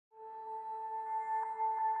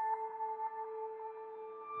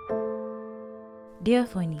Dear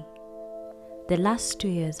Foni, the last 2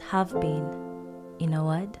 years have been, in a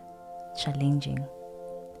word, challenging.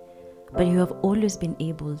 But you have always been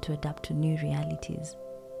able to adapt to new realities.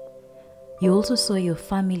 You also saw your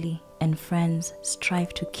family and friends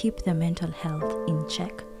strive to keep their mental health in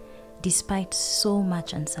check despite so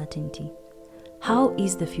much uncertainty. How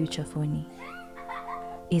is the future, Foni?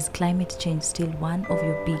 Is climate change still one of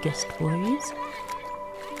your biggest worries?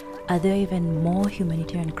 Are there even more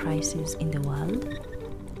humanitarian crises in the world?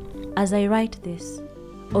 As I write this,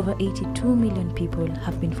 over 82 million people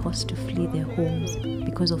have been forced to flee their homes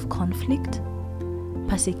because of conflict,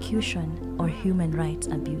 persecution, or human rights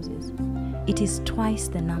abuses. It is twice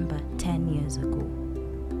the number 10 years ago.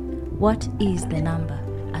 What is the number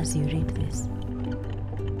as you read this?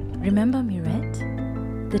 Remember Mirette,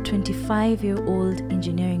 the 25-year-old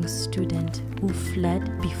engineering student who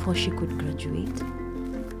fled before she could graduate?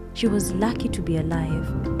 She was lucky to be alive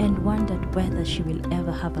and wondered whether she will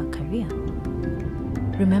ever have a career.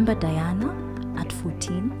 Remember Diana at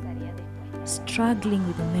 14, struggling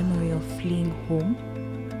with the memory of fleeing home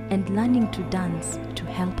and learning to dance to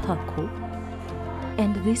help her cope?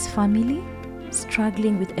 And this family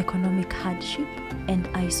struggling with economic hardship and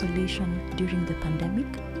isolation during the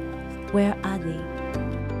pandemic? Where are they?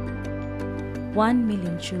 1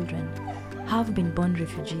 million children have been born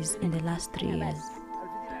refugees in the last 3 years.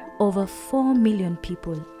 Over 4 million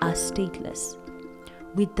people are stateless,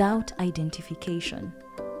 without identification.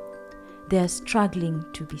 They are struggling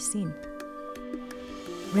to be seen.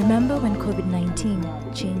 Remember when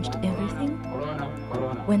COVID-19 changed everything?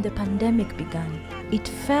 When the pandemic began, it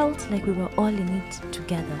felt like we were all in it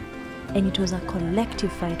together, and it was a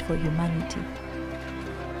collective fight for humanity.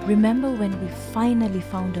 Remember when we finally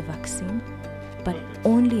found a vaccine, but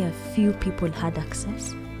only a few people had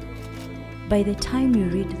access? By the time you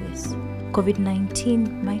read this,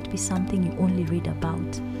 COVID-19 might be something you only read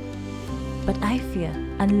about. But I fear,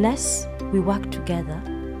 unless we work together,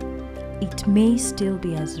 it may still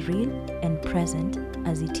be as real and present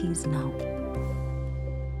as it is now.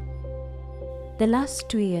 The last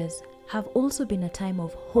 2 years have also been a time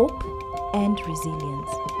of hope and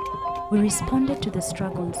resilience. We responded to the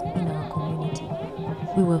struggles in our community.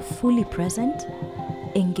 We were fully present,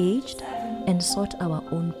 engaged, and sought our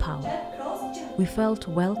own power. We felt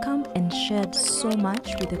welcome and shared so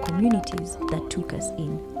much with the communities that took us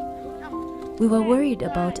in. We were worried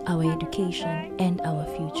about our education and our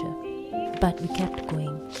future, but we kept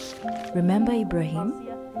going. Remember Ibrahim,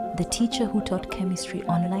 the teacher who taught chemistry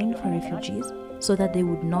online for refugees so that they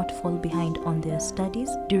would not fall behind on their studies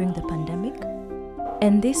during the pandemic?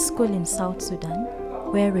 And this school in South Sudan,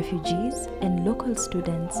 where refugees and local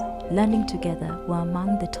students learning together were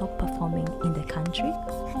among the top performing in the country?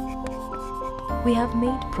 We have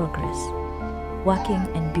made progress, working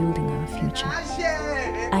and building our future.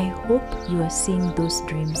 I hope you are seeing those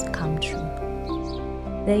dreams come true.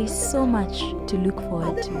 There is so much to look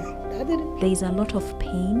forward to. There is a lot of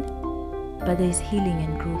pain, but there is healing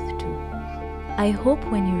and growth too. I hope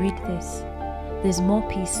when you read this, there's more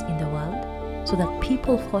peace in the world so that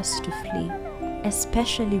people forced to flee,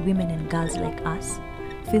 especially women and girls like us,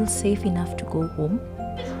 feel safe enough to go home,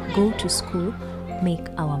 go to school, make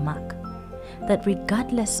our mark. That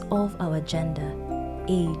regardless of our gender,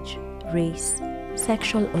 age, race,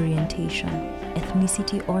 sexual orientation,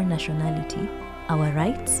 ethnicity, or nationality, our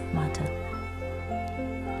rights matter.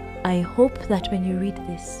 I hope that when you read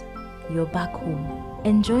this, you're back home,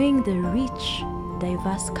 enjoying the rich,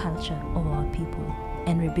 diverse culture of our people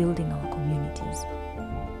and rebuilding our communities.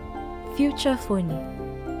 Future Foni,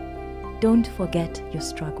 don't forget your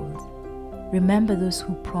struggles. Remember those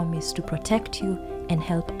who promise to protect you and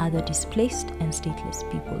help other displaced and stateless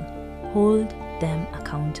people. Hold them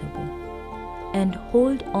accountable. And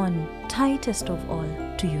hold on, tightest of all,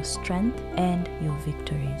 to your strength and your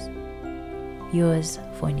victories. Yours,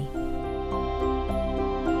 Foni.